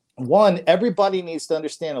 One, everybody needs to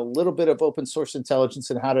understand a little bit of open source intelligence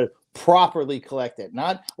and how to properly collect it.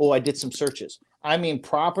 Not, I did some searches. I mean,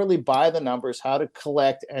 properly by the numbers, how to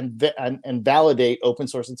collect and validate open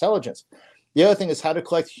source intelligence. The other thing is how to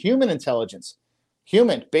collect human intelligence,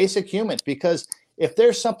 basic human, because if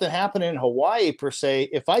there's something happening in Hawaii, per se,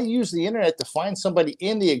 if I use the internet to find somebody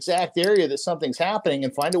in the exact area that something's happening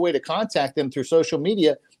and find a way to contact them through social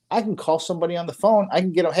media, I can call somebody on the phone. I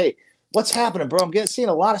can get them, hey, What's happening, bro? I'm seeing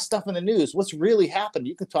a lot of stuff in the news. What's really happened?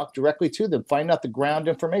 You can talk directly to them, find out the ground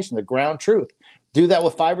information, the ground truth. Do that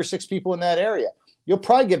with 5 or 6 people in that area. You'll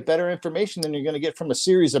probably get better information than you're going to get from a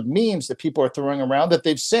series of memes that people are throwing around that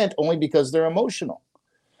they've sent only because they're emotional.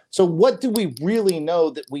 So what do we really know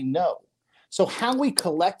that we know? So how we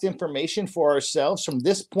collect information for ourselves from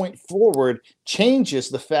this point forward changes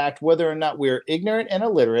the fact whether or not we are ignorant and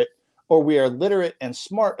illiterate, or we are literate and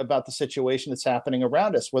smart about the situation that's happening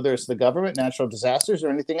around us, whether it's the government, natural disasters, or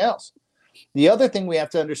anything else. The other thing we have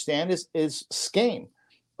to understand is SCAME,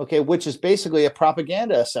 okay, which is basically a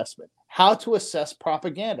propaganda assessment. How to assess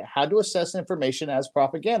propaganda, how to assess information as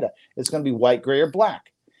propaganda. It's going to be white, gray, or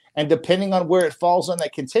black. And depending on where it falls on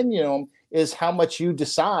that continuum is how much you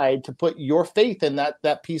decide to put your faith in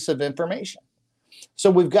that piece of information.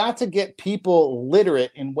 So we've got to get people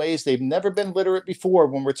literate in ways they've never been literate before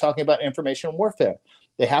when we're talking about information warfare.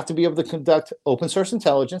 They have to be able to conduct open source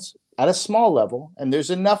intelligence at a small level, and there's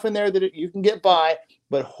enough in there that you can get by,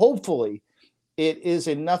 but hopefully it is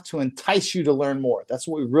enough to entice you to learn more. That's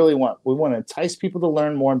what we really want. We want to entice people to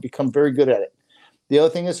learn more and become very good at it. The other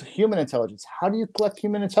thing is human intelligence. How do you collect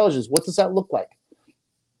human intelligence? What does that look like?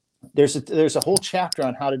 There's a whole chapter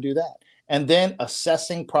on how to do that. And then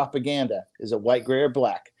assessing propaganda. Is it white, gray, or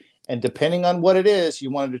black? And depending on what it is, you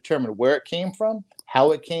want to determine where it came from,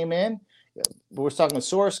 how it came in. We're talking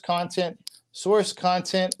source content,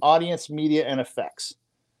 audience, media, and effects.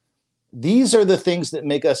 These are the things that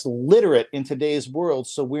make us literate in today's world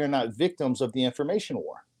so we're not victims of the information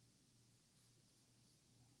war.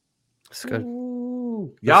 That's good.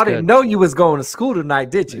 Y'all didn't know you was going to school tonight,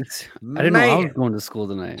 did you? I didn't know I was going to school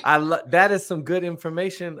tonight. That is some good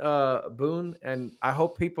information, Boone, and I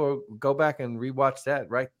hope people go back and rewatch that.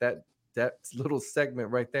 Right, that little segment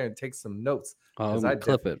right there, and take some notes. I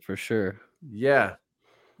clip it for sure. Yeah.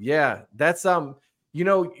 That's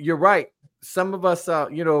you're right. Some of us,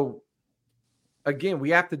 again, we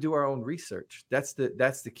have to do our own research. That's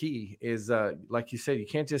the key. Is like you said, you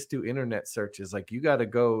can't just do internet searches. Like, you got to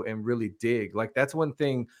go and really dig. Like, that's one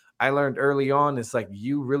thing I learned early on. Is like,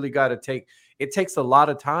 you really got to take. It takes a lot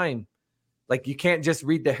of time. Like, you can't just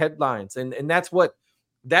read the headlines, and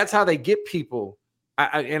that's how they get people.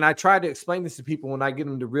 I try to explain this to people when I get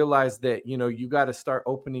them to realize that, you got to start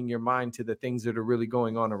opening your mind to the things that are really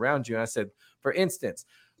going on around you. And I said, for instance,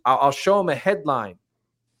 I'll show them a headline.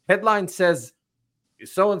 Headline says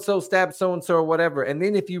so-and-so stabbed so-and-so or whatever. And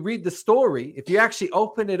then if you read the story, if you actually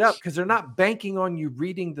open it up, because they're not banking on you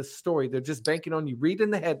reading the story, they're just banking on you reading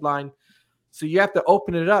the headline. So you have to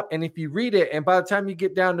open it up. And if you read it, and by the time you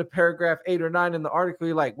get down to paragraph 8 or 9 in the article,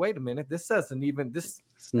 you're like, wait a minute, this doesn't even, this.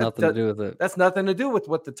 It's nothing to do with it. That's nothing to do with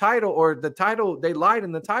what the title, they lied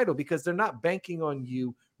in the title because they're not banking on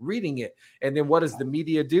you reading it. And then what does the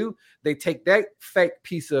media do? They take that fake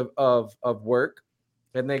piece of work,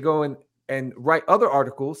 and they go and write other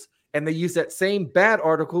articles, and they use that same bad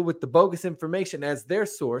article with the bogus information as their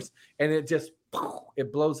source, and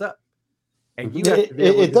it blows up. And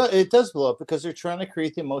it does blow up because they're trying to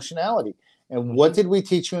create the emotionality. And what did we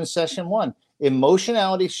teach you in session 1?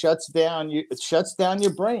 Emotionality shuts down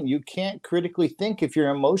your brain. You can't critically think if you're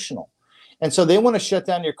emotional. And so they want to shut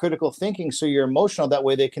down your critical thinking so you're emotional. That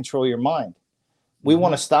way they control your mind. We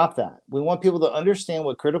want to stop that. We want people to understand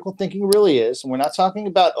what critical thinking really is. And we're not talking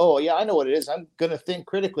about, oh, yeah, I know what it is. I'm going to think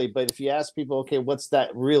critically. But if you ask people, okay, what's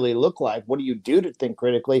that really look like? What do you do to think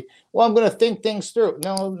critically? Well, I'm going to think things through.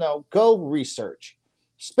 No, go research.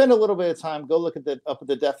 Spend a little bit of time. Go look at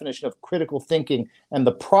the definition of critical thinking and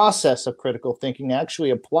the process of critical thinking.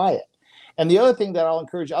 Actually apply it. And the other thing that I'll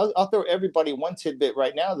encourage, I'll throw everybody one tidbit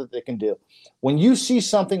right now that they can do. When you see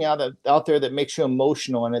something out there that makes you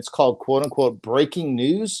emotional and it's called, quote unquote, breaking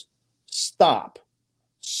news, stop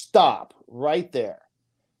right there.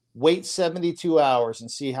 Wait 72 hours and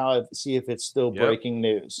see if it's still breaking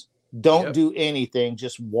news. Don't do anything.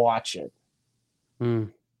 Just watch it.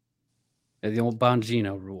 The old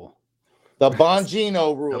Bongino rule. The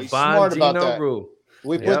Bongino rule. He's smart about that. Rule.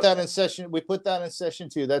 We put that in session. We put that in session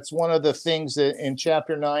 2. That's one of the things that in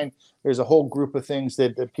chapter 9, there's a whole group of things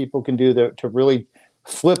that people can do to really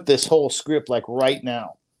flip this whole script like right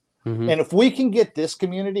now. And if we can get this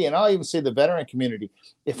community, and I'll even say the veteran community,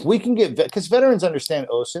 if we can get, because veterans understand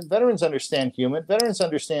OSINT, veterans understand human, veterans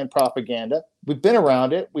understand propaganda. We've been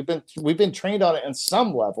around it. We've been trained on it in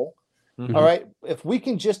some level. All right. If we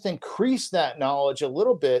can just increase that knowledge a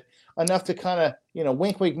little bit, enough to kind of,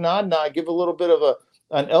 wink, wink, nod, nod, give a little bit of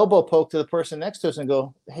an elbow poke to the person next to us and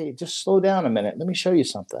go, hey, just slow down a minute. Let me show you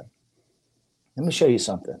something.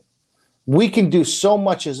 We can do so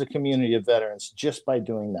much as a community of veterans just by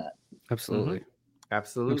doing that. Absolutely.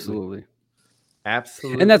 Absolutely.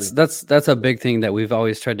 Absolutely. And that's a big thing that we've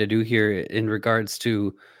always tried to do here in regards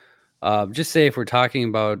to just say if we're talking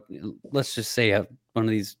about, let's just say one of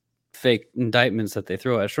these fake indictments that they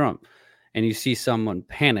throw at Trump, and you see someone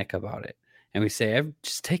panic about it, and we say,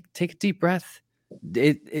 just take a deep breath.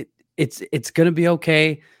 It's going to be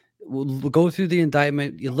okay. We'll go through the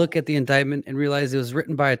indictment. You look at the indictment and realize it was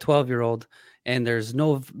written by a 12-year-old, and there's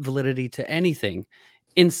no validity to anything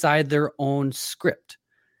inside their own script.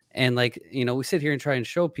 And like, we sit here and try and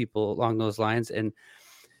show people along those lines, and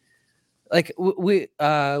like we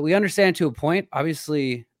understand to a point.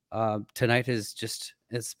 Obviously, tonight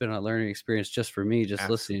it's been a learning experience just for me, just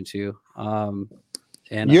listening to you.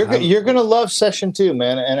 And you're gonna love session 2,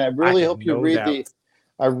 man. And I really hope you read doubt.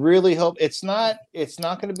 I really hope it's not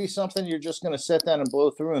going to be something you're just going to sit down and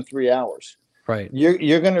blow through in 3 hours. Right.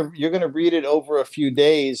 You're going to read it over a few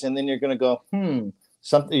days, and then you're going to go,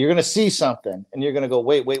 something. You're going to see something, and you're going to go,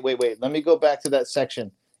 wait. Let me go back to that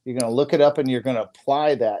section. You're going to look it up, and you're going to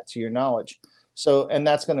apply that to your knowledge. So, and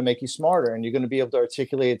that's going to make you smarter, and you're going to be able to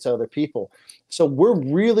articulate it to other people. So we're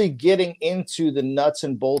really getting into the nuts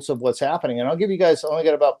and bolts of what's happening. And I'll give you guys, I only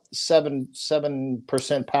got about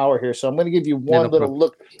 7% power here. So I'm going to give you one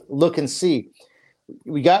little look and see.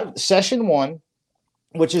 We got session 1,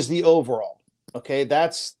 which is the overall. Okay.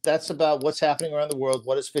 That's about what's happening around the world.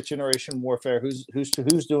 What is fifth generation warfare? Who's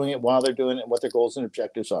doing it, while they're doing it, and what their goals and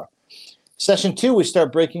objectives are. Session 2, we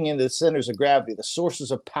start breaking into the centers of gravity, the sources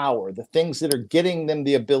of power, the things that are getting them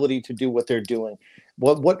the ability to do what they're doing.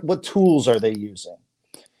 What tools are they using?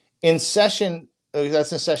 That's in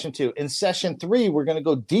session 2. In session 3, we're going to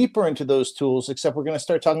go deeper into those tools, except we're going to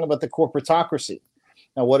start talking about the corporatocracy.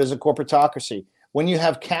 Now, what is a corporatocracy? When you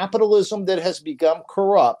have capitalism that has become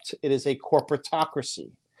corrupt, it is a corporatocracy.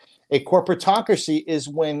 A corporatocracy is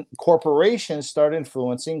when corporations start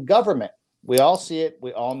influencing government. We all see it.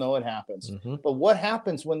 We all know it happens. Mm-hmm. But what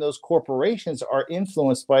happens when those corporations are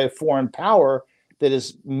influenced by a foreign power that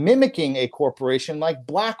is mimicking a corporation like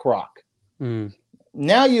BlackRock? Mm.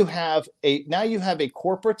 Now you have a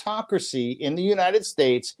corporatocracy in the United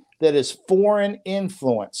States that is foreign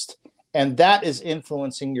influenced, and that is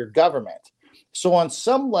influencing your government. So on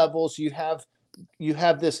some levels, you have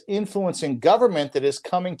this influencing government that is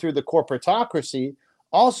coming through the corporatocracy.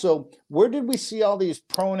 Also, where did we see all these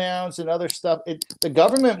pronouns and other stuff? The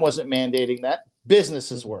government wasn't mandating that.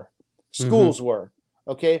 Businesses were. Schools were.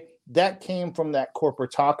 Okay? That came from that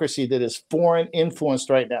corporatocracy that is foreign influenced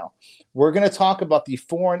right now. We're going to talk about the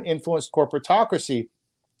foreign influenced corporatocracy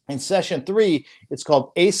in session 3. It's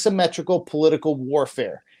called asymmetrical political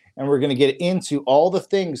warfare. And we're going to get into all the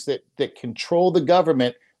things that control the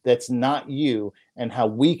government that's not you, and how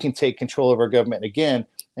we can take control of our government again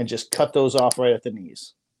and just cut those off right at the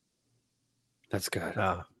knees. That's good.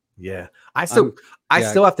 Yeah. I still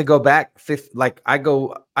have to go back. I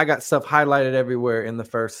got stuff highlighted everywhere in the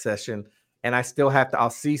first session, and I still have to, I'll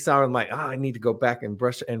see something, I'm like, I need to go back and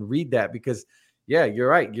brush and read that, because you're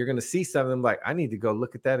right. You're going to see something, I'm like, I need to go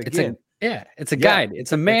look at that again. It's a guide.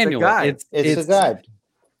 It's a manual. It's a guide.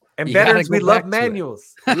 And veterans, we love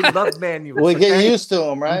manuals. We love manuals. We get used to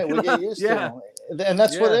them, right? We get used to them. And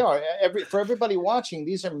that's what they are. For everybody watching,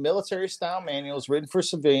 these are military-style manuals written for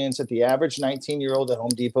civilians that the average 19-year-old at Home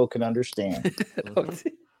Depot can understand.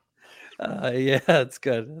 That's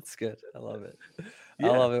good. That's good. I love it. I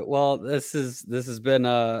love it. Well, this has been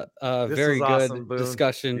a very good awesome,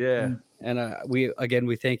 discussion. Yeah. And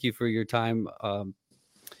we thank you for your time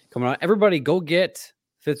coming on. Everybody, go get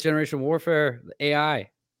Fifth Generation Warfare, the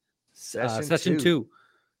AI. Session 2.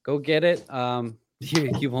 Go get it.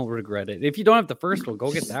 You won't regret it. If you don't have the first one,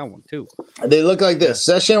 go get that one too. They look like this.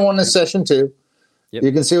 Session 1 and session 2. Yep.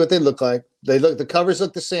 You can see what they look like. The covers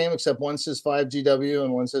look the same, except one says 5GW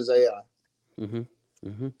and one says AI.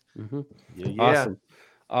 Yeah.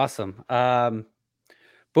 Awesome.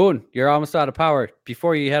 Boone, you're almost out of power.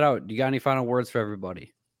 Before you head out, you got any final words for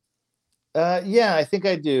everybody? I think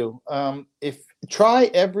I do. If try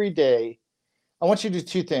every day. I want you to do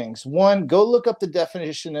 2 things. One, go look up the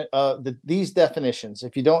definition of these definitions.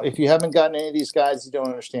 If you haven't gotten any of these guides, you don't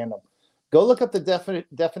understand them. Go look up the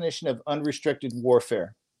definition of unrestricted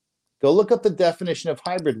warfare. Go look up the definition of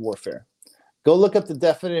hybrid warfare. Go look up the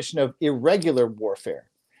definition of irregular warfare.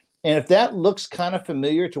 And if that looks kind of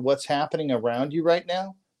familiar to what's happening around you right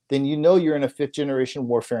now, then you know you're in a 5th generation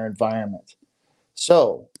warfare environment.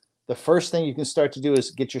 So the first thing you can start to do is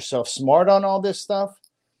get yourself smart on all this stuff.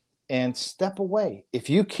 And step away. If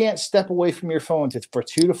you can't step away from your phone for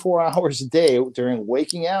 2 to 4 hours a day during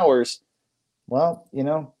waking hours, well,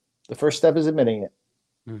 the first step is admitting it.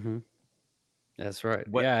 That's right.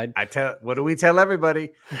 What do we tell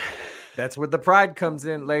everybody? That's where the pride comes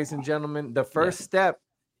in, ladies and gentlemen. The first step,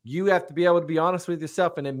 you have to be able to be honest with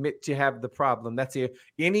yourself and admit you have the problem. That's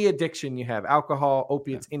any addiction you have, alcohol,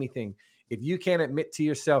 opiates, anything. If you can't admit to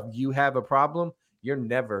yourself you have a problem,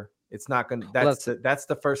 it's not going to, that's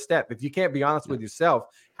the first step. If you can't be honest with yourself,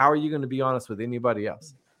 how are you going to be honest with anybody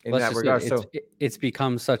else in that regard? It's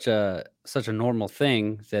become such a normal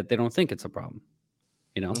thing that they don't think it's a problem.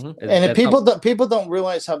 You know, and if people don't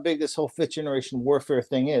realize how big this whole fifth generation warfare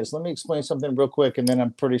thing is. Let me explain something real quick, and then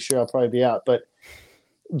I'm pretty sure I'll probably be out. But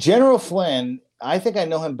General Flynn, I think I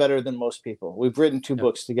know him better than most people. We've written 2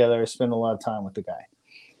 books together. I spend a lot of time with the guy.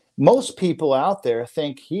 Most people out there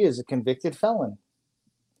think he is a convicted felon.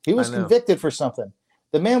 He was convicted for something.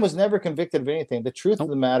 The man was never convicted of anything. The truth of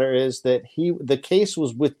the matter is that the case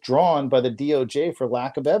was withdrawn by the DOJ for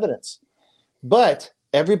lack of evidence. But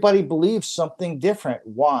everybody believes something different.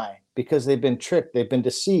 Why? Because they've been tricked. They've been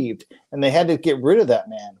deceived. And they had to get rid of that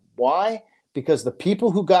man. Why? Because the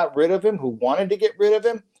people who got rid of him, who wanted to get rid of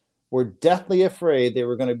him, were deathly afraid they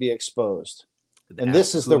were going to be exposed. And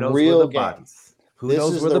this is the real game. This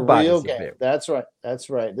is the real game. That's right. That's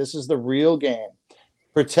right. This is the real game.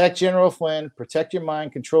 Protect General Flynn. Protect your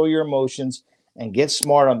mind. Control your emotions. And get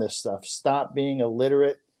smart on this stuff. Stop being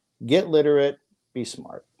illiterate. Get literate. Be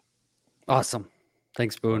smart. Awesome.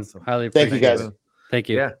 Thanks, Boone. Awesome. Highly appreciate Thank you, guys. it. Thank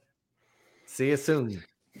you. Yeah. See you soon.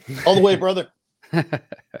 All the way, brother.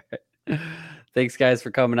 Thanks, guys,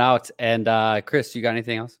 for coming out. And Chris, you got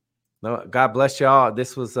anything else? No, God bless y'all.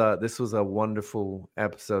 This was a wonderful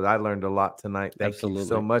episode. I learned a lot tonight. Thank you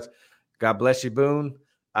so much. God bless you, Boone.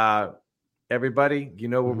 Everybody, you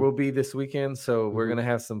know where we'll be this weekend, so we're gonna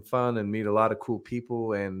have some fun and meet a lot of cool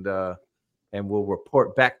people, and we'll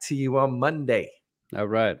report back to you on Monday. All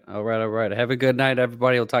right. Have a good night,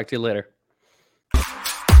 everybody. We'll talk to you later.